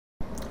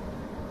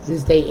This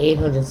is day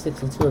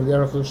 862 of the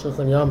Aruch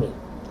Shulchan Yomi.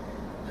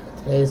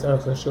 Today's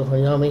Aruch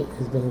Shulchan Yomi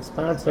is being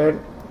sponsored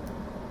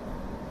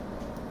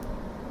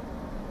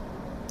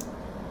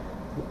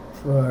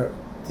for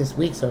this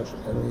week's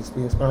Aruch. It's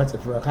being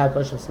sponsored for Chag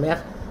Kosher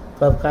Smech,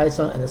 Tov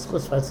Kaisel, and the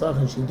Schus Vatzlach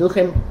and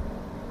Shiduchim.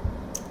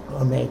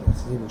 Amen.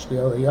 This is even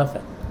Shliol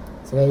Yofa.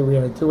 Today we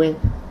are doing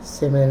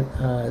Siman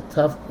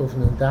Tov Kuf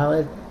Nun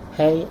Daled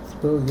Hey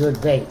through Yud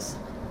Beis.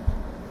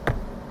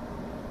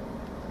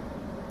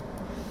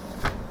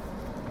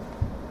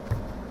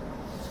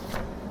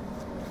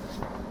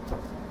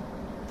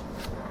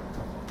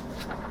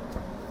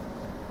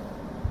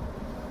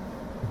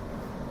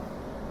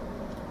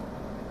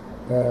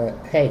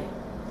 Hey,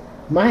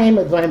 one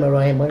of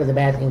the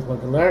bad things one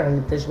can learn on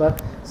the Tishba,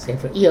 say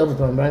for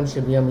Eov,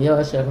 should be Yom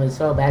Yosh, we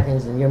saw bad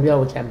things in Yom Yosh,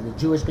 which happened to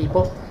Jewish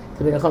people.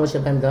 To be the Chomash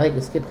of Hamdalig,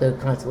 we skip the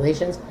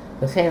consolations.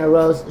 The Chen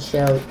arose,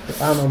 shall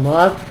Alma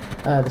Moav,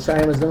 the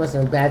Sharim was doing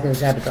some bad things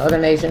happened to other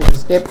nations, we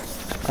skip.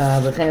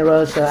 The Chen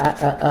arose, shall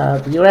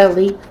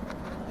Yureli,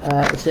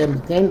 shall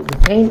Ben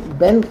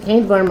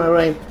Cain Var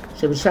Maroim,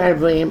 shall be Sharim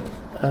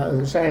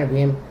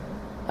Vim,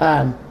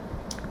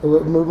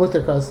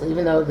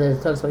 even though the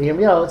talks about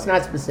Yirmiyahu, it's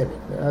not specific.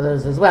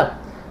 Others as well.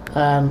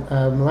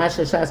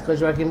 Malasha Shas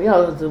Koshrak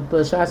Yirmiyahu, the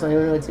Shas on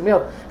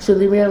Yirmiyahu, should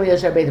Yirmiyahu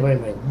Shabbat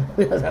Yirmiyahu.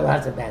 There's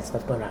lots of bad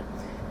stuff going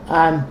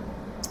on.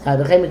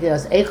 The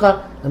Chemikilas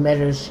Eicha, the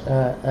measures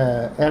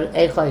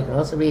Eicha, you can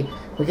also read.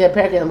 We get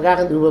Perkin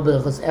Amgachan, the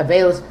Rubichos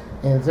Aveos,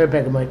 and the third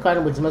Perkin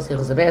Moikanim, which is mostly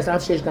Chos Aveos,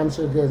 Avshish,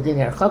 Gamshu, Din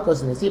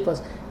Chokos, and the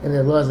Sipos, and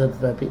the laws of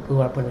people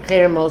who are putting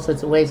Kherim, all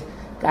sorts of ways.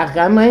 Also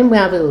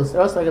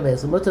like a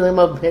base. Which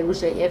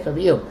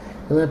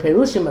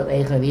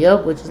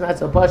is not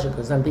so partial,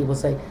 because some people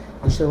say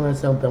you should learn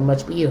so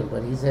much biyur,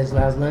 but he says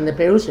well, learn the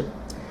perushim.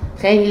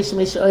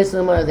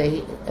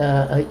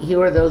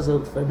 Here are those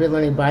who forbid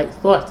learning by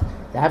thought.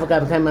 The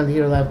Avodah became on the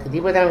hero of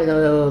Kediba down. We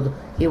know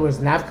he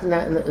was not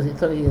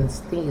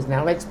thinking is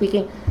not like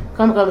speaking.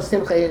 Nevertheless,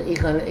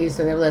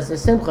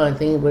 there's simcha and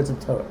thinking words of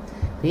Torah.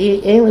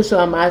 We use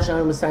Psukim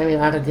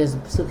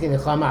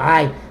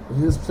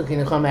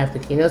Nechama after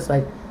Kinos,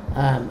 like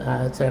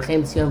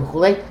Tzarachem Tzion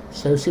B'chulei,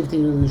 Shivti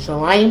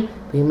Yerushalayim,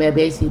 B'yimei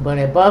Beisi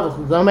B'nei Bav,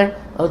 V'chugomer,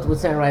 Ot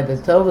B'tzan Rai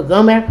B'tov,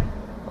 V'gomer,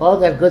 all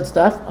that good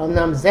stuff.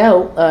 Omnam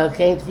Zeu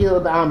came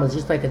Tefillah B'alma,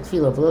 just like a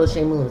Tefillah, V'lo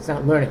Shemu, it's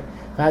not learning.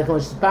 It's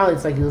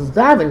like he was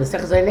davening, the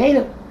Sechaz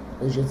Einenu.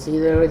 You should see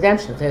the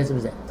redemption.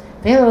 Shouldn't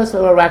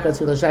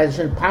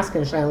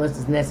paskin shine unless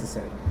it's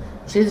necessary.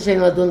 Especially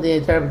not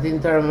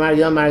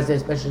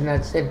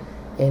said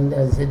in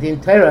the Din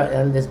Torah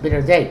on this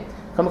bitter day.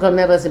 If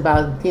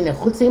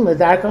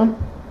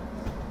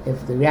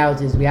the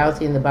reality is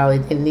reality and the Bali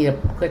didn't need a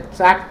quick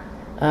psak,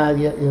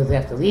 you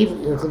have to leave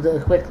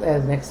quick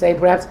next day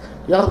perhaps.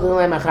 You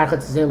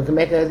can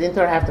make a Din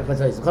Torah after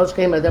Chatzos.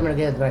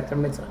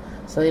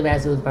 So he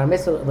has to do with Bar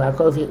Mitzvah,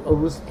 Kofi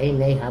Orus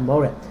Einei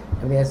Hamore.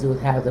 And he has to do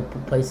with how the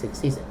place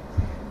succeeds it.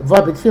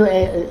 There's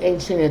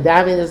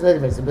no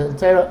difference. But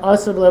Torah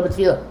also below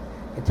B'tfilah.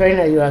 The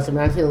Torah you also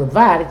not feel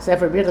levad except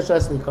for Birchas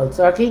Shosli Kol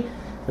Tzarki.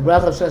 The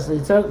bracha of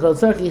Shosli Kol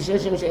Tzarki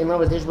Shishim Shein Lo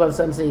B'Tishba.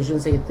 Some say you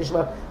shouldn't say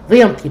Tishba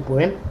V'Yom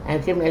Kippurim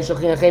and Kippur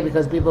Shulchan Achei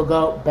because people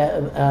go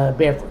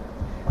barefoot.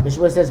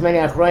 Mishmur says many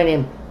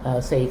Achronim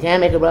say you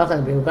can't make a bracha,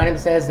 and Rebbeinu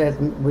says that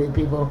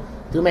people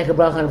do make a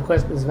bracha, and of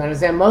course,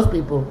 most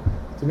people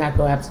do not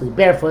go absolutely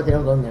barefoot. They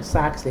don't go in their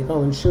socks. They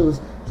go in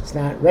shoes, just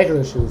not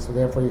regular shoes. So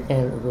therefore, you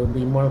can't. It would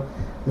be more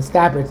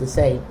mistaber to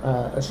say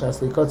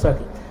Shosli Kol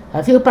Tzarki.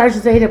 A few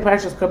parshas say that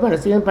parshas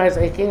korbanos. Even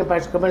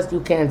parshas korbanos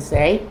you can't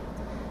say.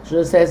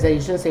 Shul says that you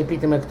shouldn't say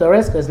Pita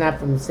Mektoras because it's not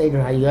from the Seder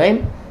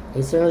Hayoim.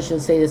 You certainly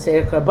shouldn't say the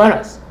Seder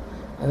Korbanos.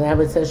 And that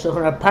would say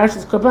Shulchan Aruch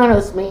parshas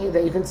korbanos mean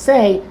that you can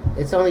say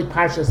it's only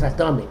parshas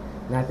Atomi,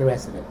 not the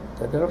rest of it.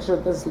 So the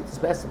Aruch doesn't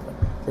specify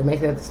to make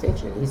that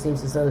distinction. He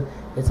seems to say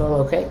it's all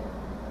okay.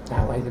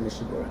 Not like the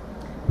Mishabura.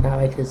 Not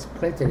like it's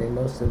printed in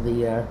most of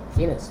the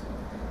Kinas.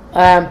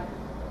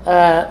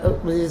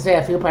 We say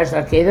a few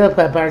parshas Akedah,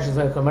 parshas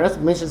Korbanos.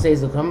 Mishnah says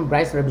the Korban,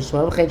 Bryce Rabbi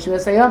Shmuel, V'chein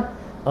Shivas Hayom.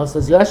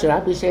 Also, Yoshua,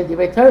 Rabbi Shem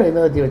Divrei Torah. Even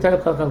though Divrei Torah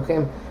Kol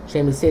Came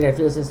Shem Yisir, I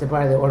feel since the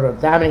part of the order of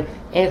davening,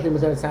 and Kli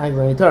Mitzvah Tzalin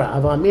Learning Torah.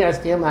 Aval Miras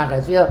Tilim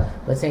Lachas Feel,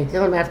 but saying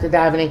Tilim after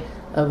davening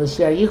of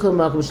Shir Yichud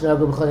Malkum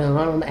Shnogu B'Cholim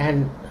Lanom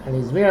and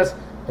his Miras,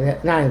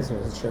 not his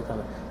Miras, it's Shir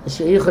Kavah. The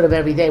Shir Yichud of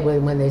every day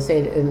when they say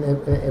it,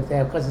 if they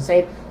have cause to say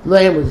it,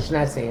 Loyim we should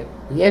not say it.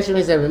 Yeshua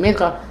is every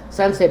Mincha.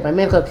 Some say by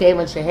Mincha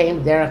Kevan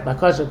Shehem Derech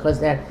Bakosha because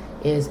that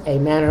is a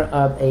manner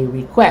of a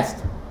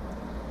request.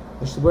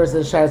 Which the words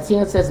of the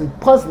Sharatzion says in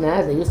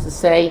Pozna, they used to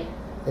say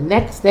the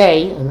next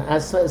day, in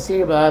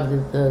Asirba of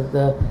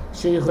the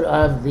Shirichud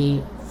of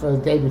the for the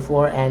day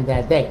before and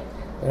that day.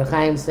 The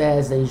Rechaim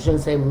says that you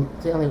shouldn't say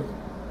no.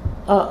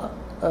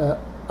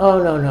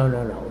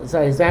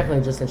 Sorry,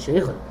 exactly just in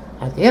Shirichud.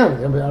 At the end,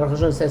 the Aruch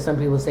HaShulchan says some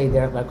people say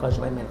Derech Bakosh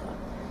by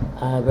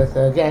Mincha. But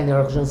again, the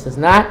Aruch HaShulchan says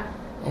not.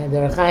 And the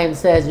Rechaim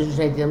says you should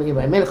say Tilim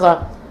by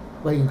Mincha.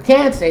 But you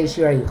can't say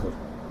Shir Yichud.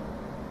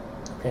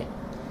 Okay.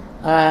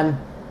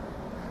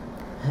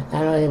 I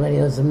don't know anybody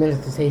knows a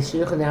minute to say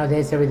shircha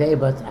nowadays every day,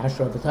 but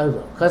Ashra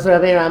B'Tovo. Because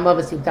Rabbeinu Rambam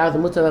b'Siv Tal the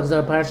Mutzah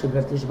Lachzor Parashat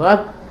B'Tish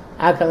B'Av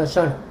Akal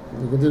Hashana.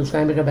 You can do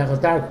Shnei Mikra Bechos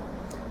Darga,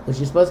 which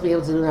you're supposed to be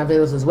able to do in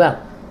Avedus as well.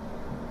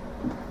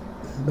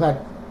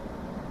 But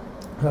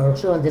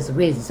Rosh Hashanah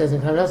disagrees. He says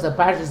in Chanos the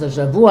Parashas of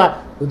Shavua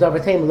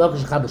Udavarteim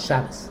Lokish Chabos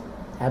Shabbos.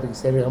 Having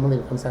said it only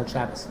comes on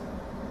Shabbos.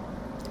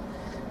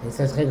 He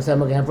says Chegusam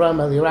Magen Avram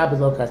Eliyarab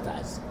Lo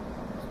Kartaz.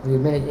 The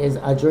minute is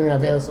during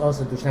Avedus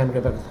also do Shnei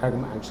Mikra Bechos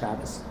Darga on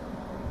Shabbos.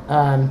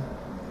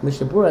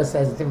 Mishnah Berurah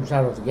says a different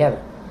shot altogether.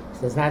 He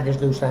says not just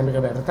do Shnei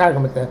Mikra Bechos Darga,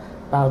 but the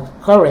Baal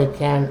Koreh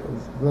can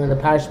learn the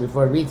Parsha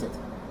before it reads it.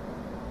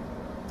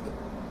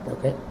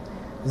 Okay.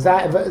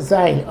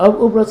 Zayin.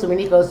 Ubros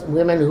Umenikos,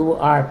 women who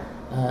are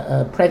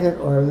pregnant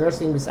or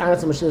nursing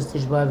Misanas and Meshivas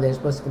Tisha B'Av, they're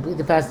supposed to complete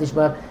the fast Tisha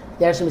B'Av.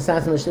 They actually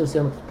Misanas and Meshivas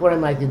Yom Kippurim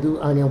like they do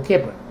on Yom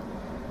Kippur.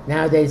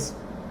 Nowadays,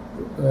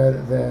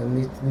 the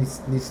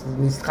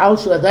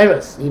Nischalshu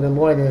Adairos, even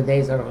more than the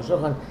days of Rosh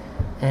Hashanah,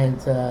 and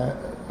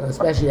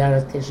especially out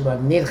of Tisha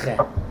B'Av Nidche,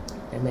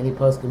 and many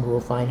poskim who will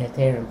find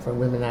heterim for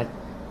women that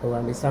who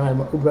are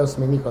Misayim Ubros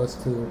Menikos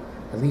to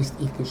at least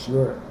eat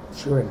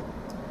Kishurim.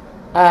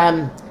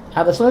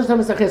 Have a shlosh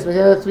tamas achis, but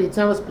the other three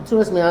tamas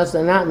peturas mianos,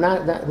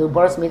 not the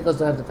Boros Menikos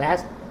don't have to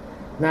fast,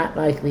 not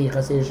like the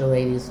Hasidic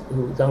ladies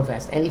who don't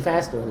fast any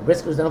fast, or the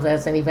Briskers don't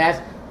fast any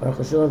fast, or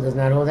Chashul does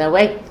not hold that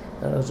way.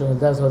 Chashul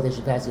does hold they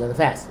should fast the other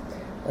fast,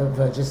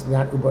 just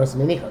not Uboros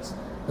Menikos.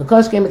 The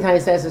Kosh Kematani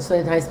says that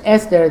certain times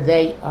Esther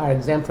they are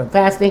exempt from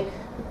fasting.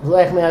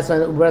 V'lech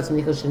me'ason Uboros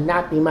Menikos should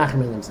not be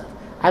machmir themselves.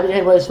 That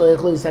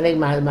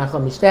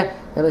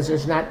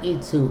should not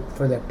eat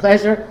for their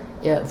pleasure,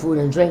 food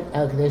and drink,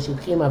 just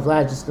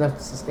enough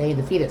to sustain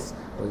the fetus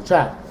or the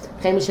child.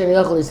 You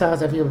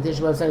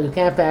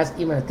can't fast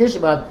even at Tisha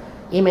B'Av,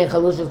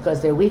 because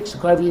they're weak,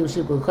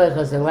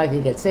 because they're likely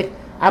to get sick.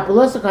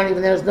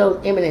 Even there's no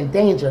imminent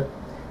danger.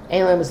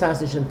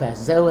 Shouldn't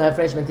fast. Zehu have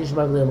freshman Tisha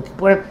B'Av Yom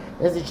Kippurim.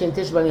 This is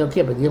Tisha B'Av Yom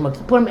Kippur. Yom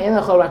Kippurim ein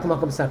lachol rak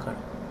mokom sakara.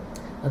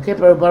 Yom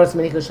Kippur Boros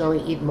Menikos should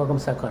only eat mokom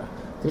sakara.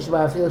 Tisha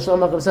B'Av feel shalom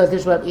mokom sakara.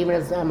 Tisha B'Av even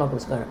if it's not mokom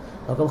sakara.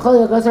 Mokom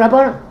choli goes to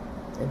Rabbanon.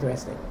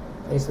 Interesting.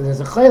 So there's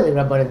a chayli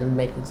Rabbanon that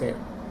make it say.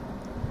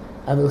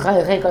 Avil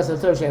chayli chen kos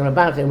atzor shein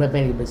Rabbanon chen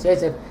Rabbeinu B'S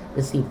Yosef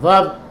B'Siv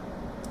Vav.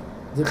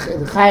 The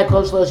chayli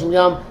kol shloshim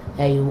yom,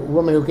 a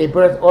woman who gave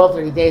birth all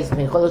 30 days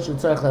chen cholosh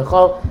u'tzorach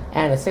lechol,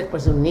 and a sick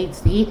person who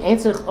needs to eat. Ein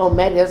tzorich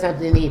omed, doesn't have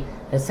to need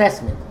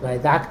assessment by a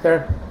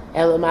doctor.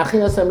 El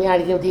ma'achil osam miyad,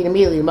 you give him to eat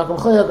immediately. Makom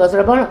choli goes to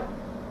Rabbanon.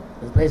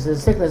 The place of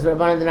sickness,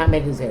 Rabbanon did not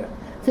make it zera.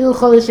 Fil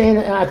cholish ein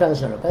akal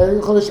shana.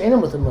 Fil cholish ein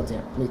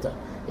mutam.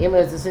 Even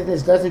if the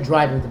sickness doesn't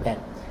drive him to bed.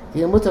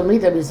 The mutam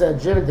mita is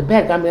driven to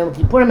bed. Gam Yom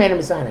Kippur made him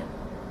misana.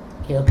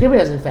 Yom Kippur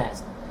doesn't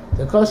fast.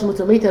 The kosh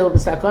mutam mita will be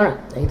sakana.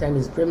 Anytime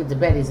he's driven to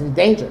bed, he's in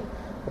danger.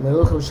 The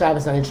meluch of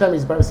Shabbos on Shom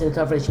is brought in the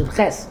Tafresh Yud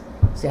Ches.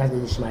 Siyata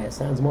Dishmaya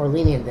sounds more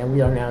lenient than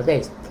we are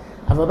nowadays.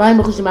 Avabayim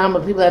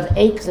mechushim people have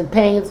aches and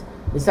pains.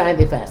 Beside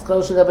they fast.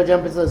 Kol should never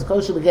jump into this.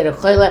 Kol should get a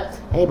chayla.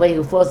 Anybody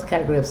who falls the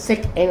category of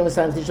sick, ain't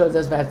beside Tishon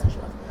does fast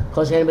Tishon.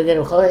 Kol should anybody get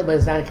a chayla, but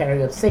it's not a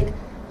category of sick.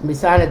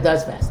 Beside it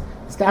does fast.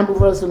 Istanbul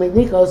Voros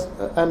Nikos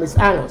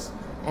Misanos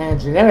and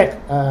generic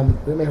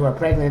women who are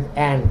pregnant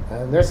and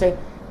nursing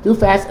do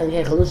fast and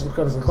get chalush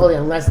the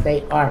unless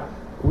they are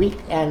weak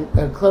and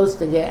close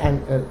to get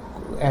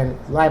and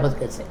liable to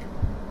get sick.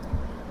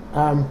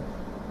 A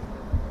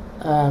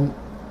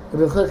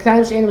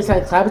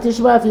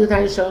few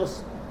times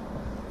shows.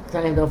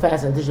 Ketanim don't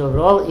fast on Tisha B'Av at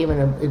all, even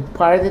in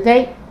part of the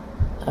day.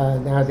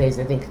 Nowadays,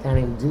 I think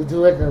Ketanim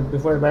do it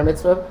before the Bar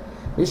Mitzvah.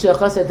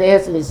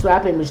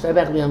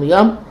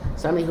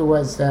 Somebody who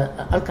was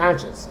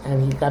unconscious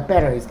and he got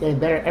better, he's getting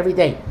better every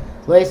day.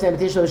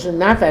 Should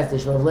not fast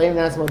Tisha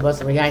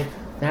B'Av,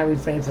 not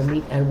refrain from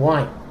meat and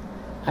wine.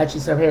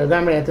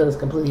 Until it's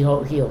completely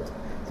healed.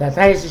 The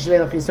Titus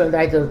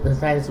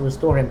will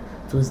restore him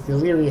to his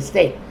delirious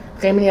state.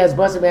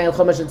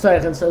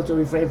 And so to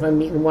refrain from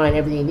meat and wine,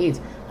 everything he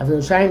needs.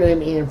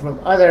 Even from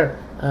other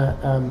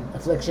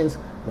afflictions,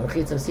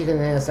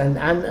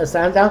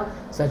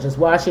 such as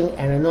washing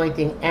and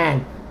anointing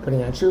and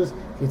putting on shoes,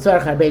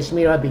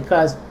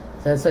 because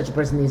such a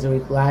person needs a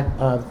lot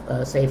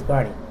of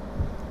safeguarding.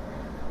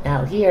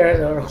 Now here,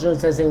 the Rosh Hashanah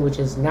says something which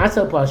is not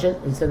so poshut.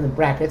 He said in the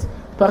brackets,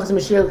 Pachas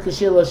Mashir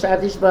Kashir Lo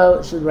Shadish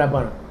Bo Shud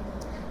Rabbanon.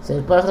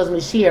 So Pachas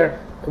Mashir,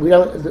 we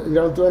don't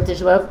do on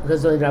Tisha B'Av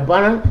because only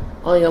Rabbanon,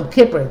 only Yom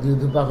Kippur do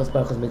Pachas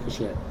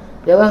Mikashir.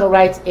 The Allah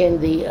writes in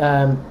the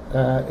in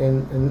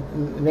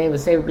the name of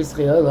Sefer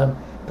B'Schi Olam,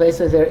 place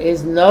where there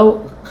is no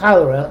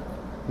cholera,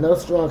 no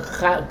strong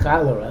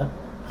cholera,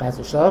 Chas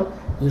v'Shalom,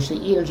 you should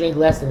eat and drink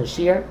less than a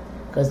shear,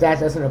 because that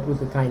doesn't uproot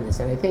the kindness.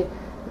 And I think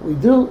we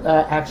do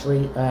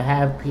actually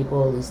have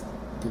people, at least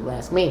people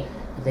ask me,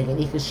 if they can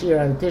eat kashir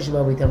on Tisha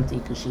B'Av, we tell them to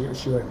eat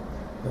kashir,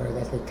 or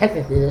that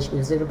technically they should be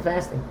considered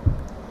fasting.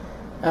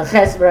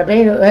 Ches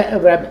Rabbeinu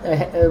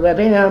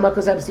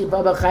Haramakos Absi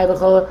Baba Chai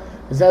V'Chol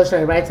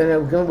Zelshai writes that a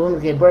woman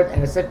gave birth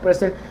and a sick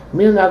person.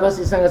 Mil Nagos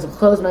is as a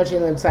close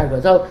mentioning them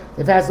Sagrato.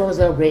 The fast as long as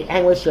no great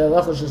anguish,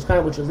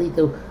 which will lead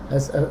to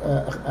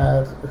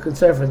a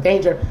concern for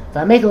danger. If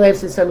I make a life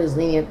since somebody is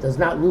lenient, does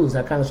not lose.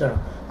 I can't show.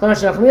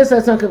 Kosher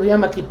says something could be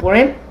Yom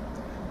Kippurim.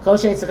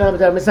 Kosher ain't sakana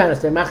b'davar misanos.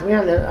 They're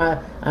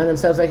machmir on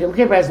themselves like Yom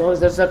Kippur as long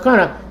as there's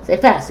sakana. They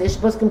fast. Ish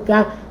poskim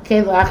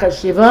came la'achar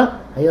shiva.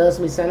 Hayolos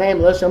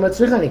misaneim lo shomat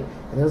tzrichani.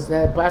 And those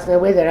pass in a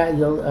way that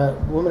a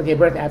woman gave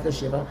birth after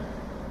shiva.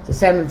 The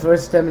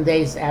first 7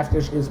 days after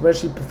she gives birth,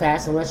 she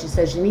fasts unless she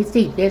says she needs to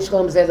eat. Yesh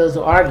Shalom said those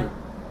who argue.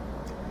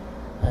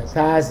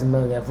 Taz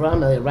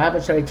Avram Rabbi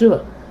Shari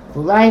Tshuva.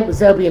 Kulai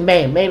B'zel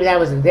B'Yameim. Maybe that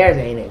was in their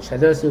day and age.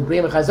 Hados who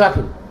bring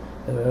Chazakim.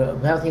 They were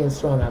healthy and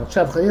strong.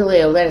 Chav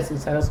Chalilei Olenis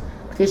Yisanos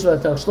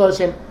K'Tishva Toch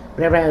Shloshim.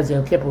 Whenever happens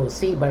Yom Kippur, we'll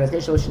see. But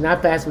Tishva should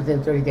not fast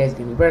within 30 days of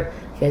giving birth.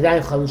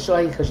 Kedayin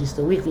Chalushohi because she's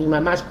still weak.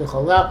 V'Imamash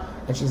K'Cholal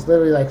and she's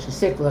literally like she's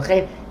sick.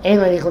 L'Chein Ein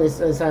Lanichol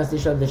Yisanos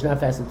Tishva. They should not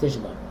fast in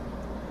Tishva.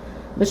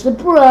 Mishnah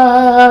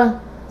Pura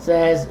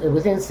says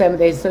within 7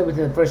 days, so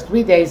within the first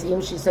 3 days, even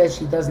if she says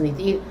she doesn't need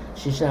to eat,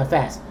 she should not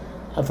fast.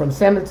 From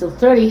 7 to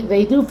 30,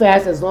 they do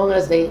fast as long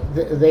as they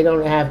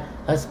don't have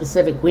a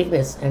specific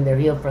weakness and they're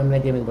healed from their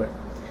giving birth.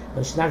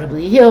 But she's not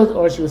completely healed,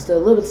 or she was still a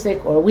little bit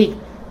sick or weak,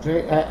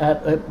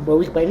 or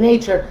weak by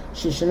nature,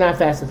 she should not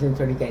fast within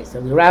 30 days.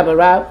 So the Rabbi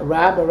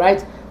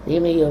writes,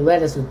 even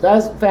Yoledes who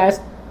does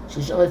fast,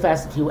 she should only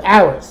fast a few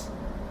hours.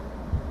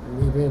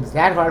 If it's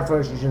that hard for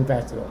her, she shouldn't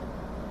fast at all.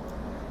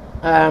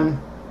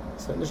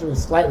 So this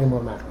was slightly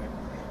more machmir.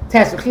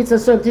 Test v'chitza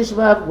so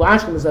tishvav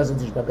washing was also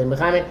tishvav. Ben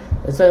mechamed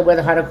it's only where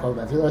the heart of cold.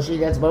 I feel she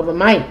that's above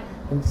mine.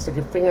 And stick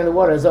a finger in the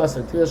water is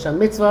also tefillah shal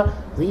mitzvah.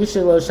 The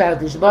yishin lo shal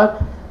tishvav.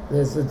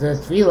 The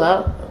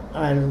tefillah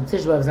on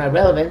tishvav is not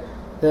relevant.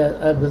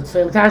 The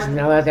same tash you're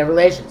not allowed to have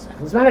relations.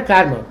 It's not a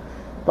kadmon.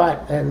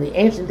 But in the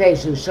ancient days,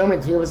 she was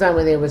showing tefillah was on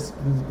when they was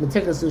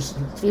meticulous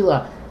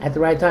tefillah at the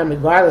right time,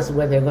 regardless of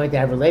whether they're going to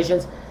have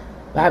relations.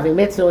 Having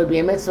mitzvah would be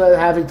a mitzvah.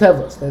 Having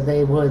tovos that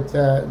they would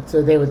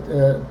tovos.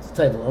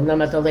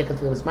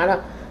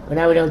 But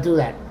now we don't do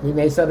that. We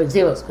make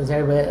sub-exivos because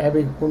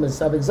every woman's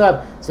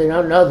sub-exov, so you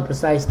don't know the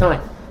precise time.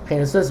 So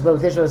don't go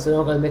to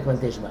mikvah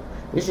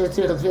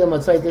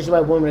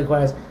tishva. Woman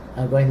requires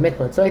going to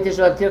mikvah.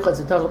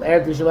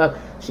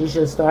 She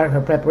should start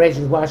her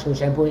preparations, washing,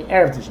 shampooing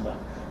erev tishva.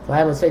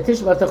 At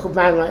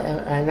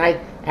night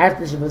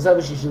after she was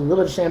over, she should do a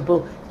little bit of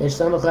shampoo.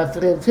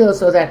 Tefillah,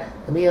 so that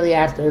immediately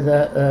after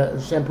the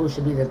shampoo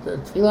should be the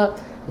tefillah,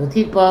 the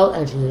tikbal,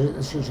 and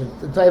she should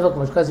toivuk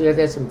because you're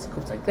there, so it's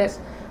cooked like this.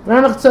 So you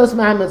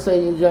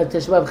got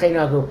tishvav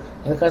cheinagu,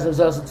 and the custom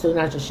is also to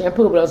not just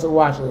shampoo but also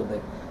wash a little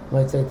bit.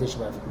 Might say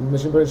tishvav.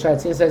 Mishnah Berurah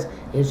Shatzin says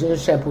if she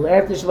does shampoo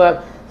after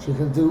tishvav, she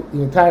can do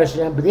the entire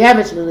shampoo. But the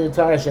average she can do the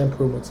entire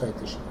shampoo mitzvah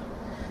tishvav.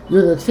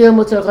 You the tefillah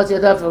mutzah chutz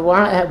yadav for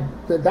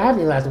the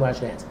davening allowed to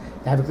wash your hands.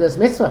 Have a tefillah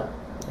mitzvah.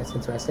 That's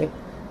interesting.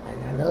 I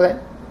didn't know that.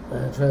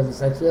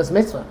 It's like tefillah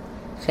mitzvah.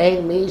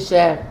 Chein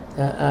misha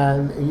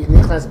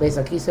nichnas beis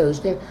akisa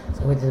ushtin.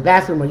 So went to the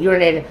bathroom or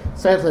urinated.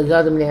 Certainly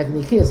yadam ne'akim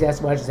nichiyas. He has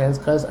to wash his hands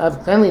because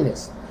of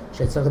cleanliness.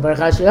 Shetzach the baruch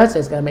hashiyotza.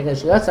 He's got to make a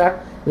shiyotzar.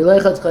 V'lo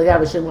yichotz kol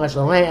yav v'shim wash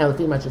l'hoin. And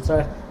l'fi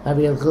machatzar.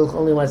 Lavi yelchilch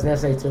only what's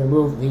necessary to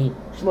remove the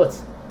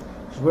shmutz.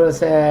 Shmuel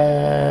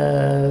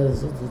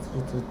says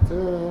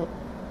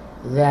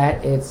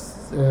that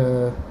it's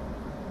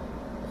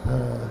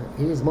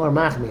he is more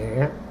machmir.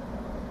 Yeah?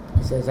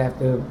 He says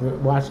after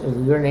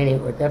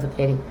urinating or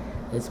defecating,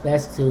 it's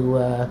best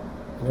to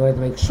in order to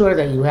make sure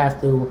that you have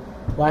to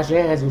wash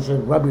your hands, you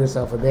should rub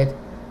yourself a bit.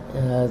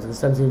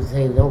 Some people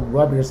say don't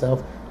rub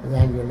yourself, and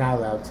then you're not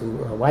allowed to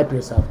wipe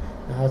yourself.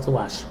 You're not allowed to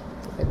wash.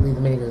 I believe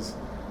the meaning is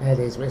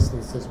nowadays, for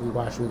instance, we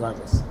wash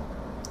regardless.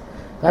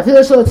 I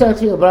feel so to a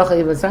bracha,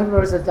 even some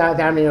person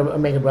down or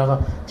make a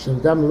bracha,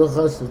 shildam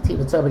luchos to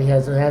teach somebody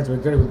has their hands were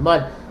dirty with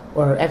mud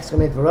or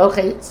excrement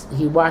verochates,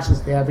 he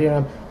washes the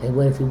aviram, and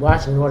if he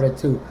washes in order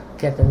to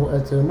get them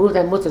to remove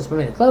them, mutzah is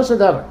permitted. Close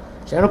shadavar.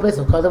 Shano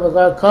pesach kol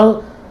davar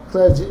kol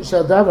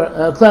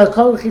shadavar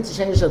kol chitz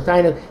sheni shel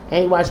tainu,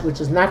 any wash which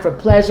is not for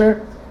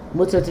pleasure.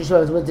 Mutzah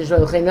tishvav is with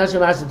tishvav. L'chein nashim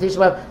mash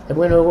tishvav. The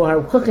women who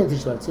are cooking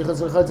tishvav, tzichos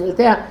v'chot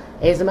ziltea,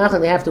 ezamachan,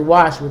 they have to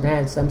wash with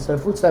hands some sort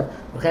of food stuff.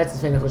 V'chetz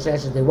is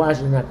fenech they wash,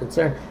 they're not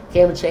concerned.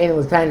 Keim she'ein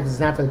l'tainu, because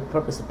it's not for the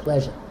purpose of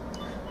pleasure.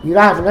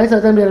 Yirav, and I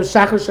told them to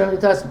shachar shon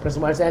yitas. The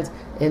person washes hands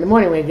in the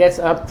morning when he gets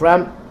up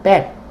from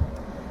bed.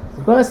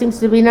 The Gemara seems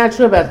to be not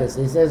sure about this.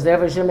 He says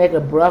never should make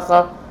a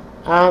bracha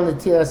on the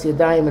tilas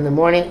yadayim in the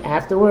morning.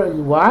 Afterward,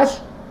 you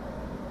wash,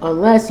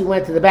 unless you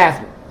went to the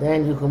bathroom.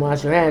 Then you can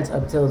wash your hands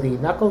up till the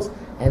knuckles,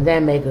 and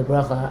then make a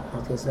bracha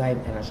on tilas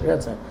yadayim and asher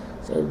yotzar.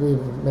 So I believe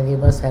many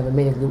of us have a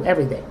minute to do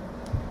every day.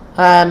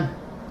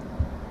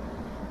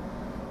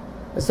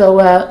 So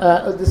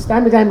the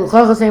Stam Yadayim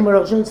L'Chochos Ein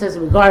Baruch Shun says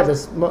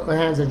regardless, my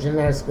hands are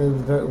generically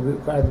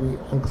required to be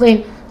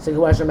unclean, so you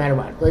can wash no matter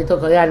what. Not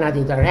the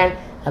entire hand.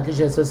 But to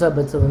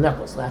the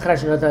knuckles.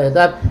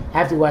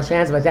 After you wash your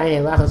hands, but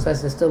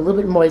they're still a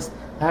little bit moist.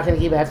 After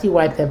you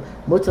wipe them,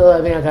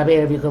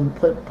 you can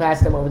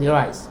pass them over your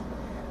eyes.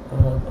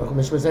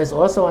 Mishra says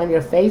also on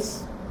your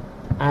face,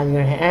 on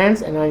your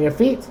hands and on your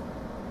feet,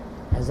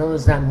 as long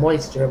as it's not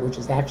moisture, which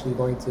is actually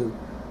going to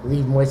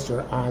leave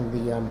moisture on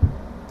the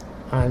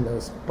on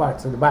those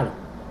parts of the body.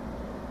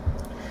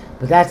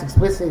 But that's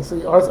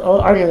explicitly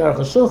arguing the Aruch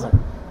HaShulchan.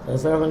 So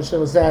the Aruch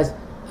HaShulchan says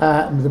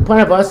the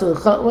point of also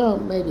well,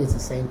 maybe it's the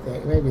same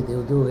thing. Maybe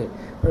they'll do it.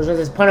 But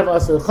there's point of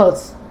also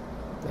chutz.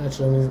 Not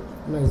sure.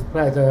 It's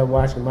probably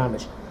washing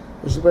mamish.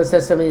 Which is what it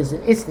says. Somebody is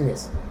an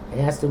istness. He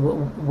has to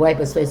wipe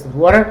his face with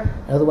water.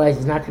 Otherwise,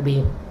 he's not going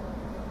to be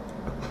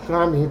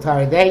calm the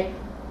entire day.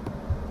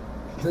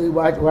 So he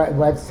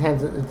wipes his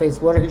hands and face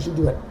with water. He should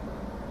do it.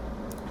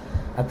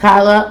 A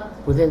kala,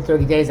 within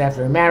 30 days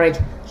after her marriage,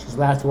 she's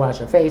allowed to wash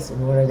her face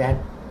in order that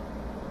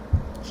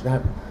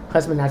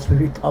husband not to be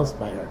repulsed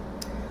by her.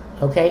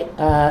 Okay,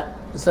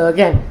 so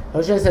again,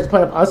 Moshe says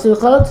put up asu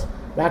chotz,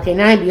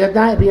 rakenayim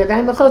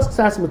biyadayim v'chotz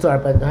ksas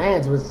mutar, but the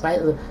hands with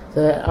slightly,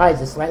 the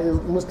eyes are slightly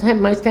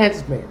my stance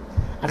is made.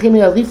 Achim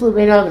yaliflu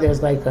beinav,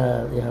 there's like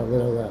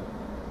little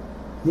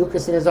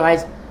mucus in his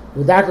eyes.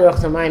 Without the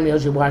rochtamayim, you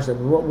should wash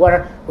them with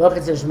water.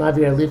 Rochtamayim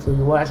shemavir aliflu,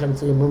 you wash them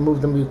until you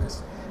remove the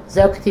mucus.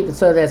 So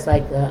that's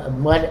like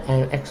mud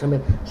and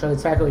excrement. Showing the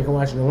cycle, we can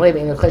wash it away, but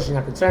in a question,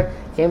 not concerned.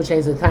 Came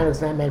change the time, it's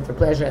not meant for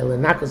pleasure.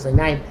 Elenakos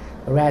nine,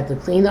 or rather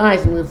to clean the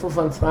eyes and remove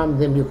from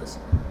the mucus.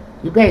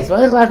 You base.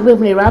 Somebody's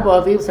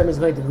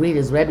going to greet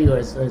his rebbe or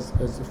his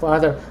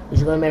father, which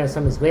is going to matter if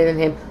somebody's greater than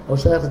him. Or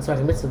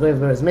mitzvah, going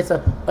to his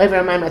mitzvah. Over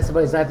a man,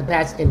 somebody's allowed to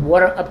pass in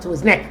water up to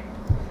his neck.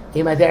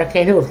 If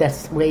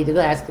that's the way to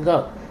go, has to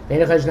go.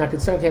 Not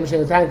concerned. Came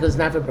change the time because it's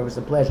not for purpose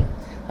of pleasure.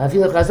 If you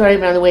look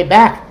even on the way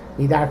back.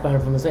 Dark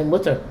from the same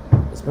mutter.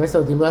 It's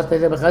permissible to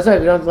if you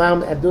don't allow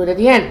him to do it at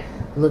the end.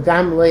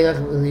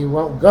 He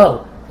won't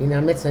go.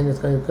 Mitzvah, and it's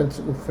going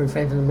to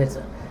refrain from the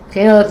mitzvah.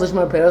 Somebody's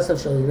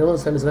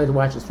going to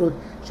watch his fruit.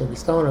 Should be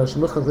stolen or he's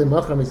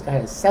got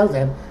to sell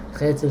them. He's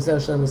going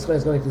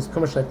to do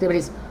commercial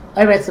activities.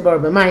 I read the bar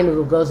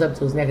who goes up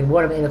to his neck in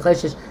water. Not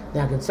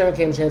concerned.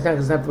 Because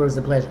it's not for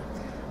the pleasure.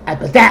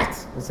 But that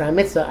it's not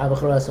mitzvah. On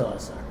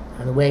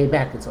the way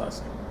back, it's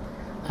awesome.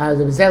 By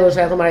mitzvah,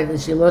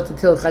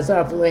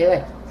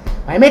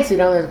 you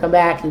don't let him come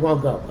back, he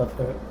won't go. But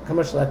for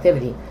commercial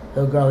activity,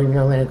 he'll go, you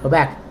don't let him go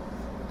back.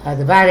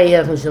 The Vare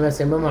he's going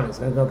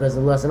to go because he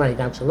lost the money.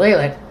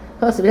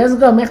 Plus, if he doesn't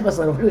go, we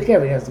don't care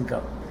if he doesn't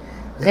go.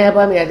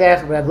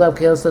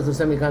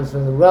 Somebody comes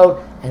from the road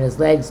and his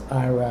legs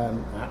are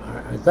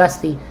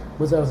dusty.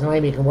 He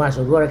can wash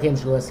with water.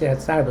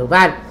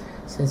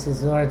 Since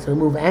it's in order to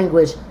remove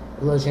anguish,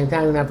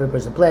 not for a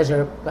person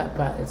pleasure, but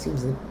it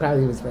seems that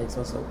probably his legs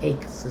also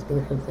ache. So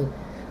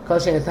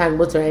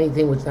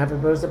anything which is not for a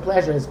person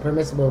pleasure is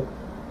permissible.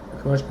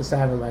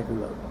 Like we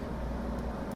wrote.